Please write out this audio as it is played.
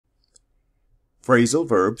Phrasal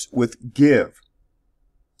verbs with give.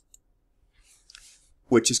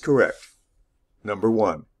 Which is correct? Number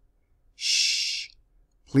 1. Shh.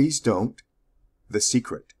 Please don't. The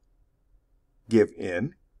secret. Give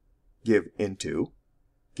in. Give into.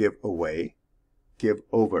 Give away. Give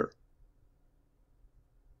over.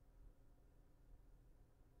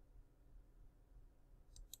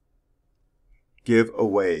 Give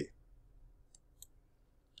away.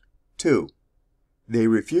 2. They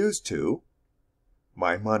refuse to.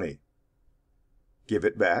 My money. Give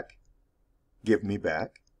it back. Give me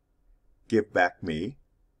back. Give back me.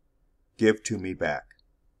 Give to me back.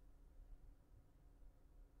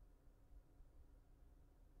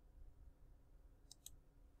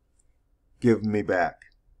 Give me back.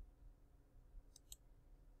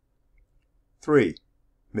 3.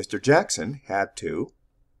 Mr. Jackson had to.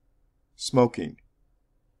 Smoking.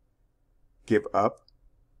 Give up.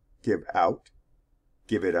 Give out.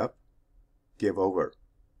 Give it up. Give over.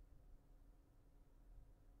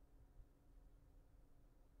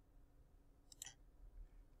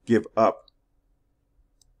 Give up.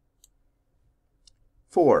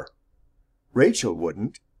 4. Rachel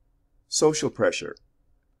wouldn't. Social pressure.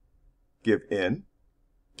 Give in.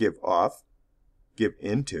 Give off. Give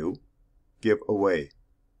into. Give away.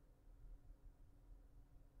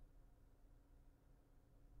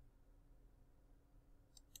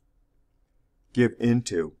 Give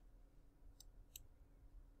into.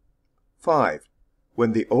 5.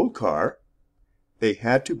 When the old car, they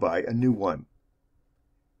had to buy a new one.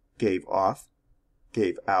 Gave off,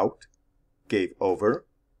 gave out, gave over,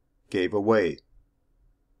 gave away.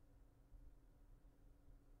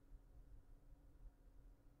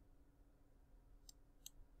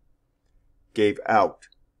 Gave out.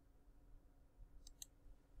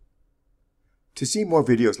 To see more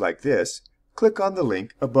videos like this, click on the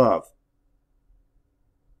link above.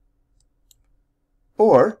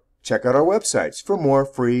 Or check out our websites for more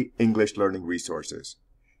free English learning resources.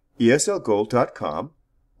 ESLgold.com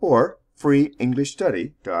or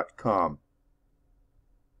freeenglishstudy.com.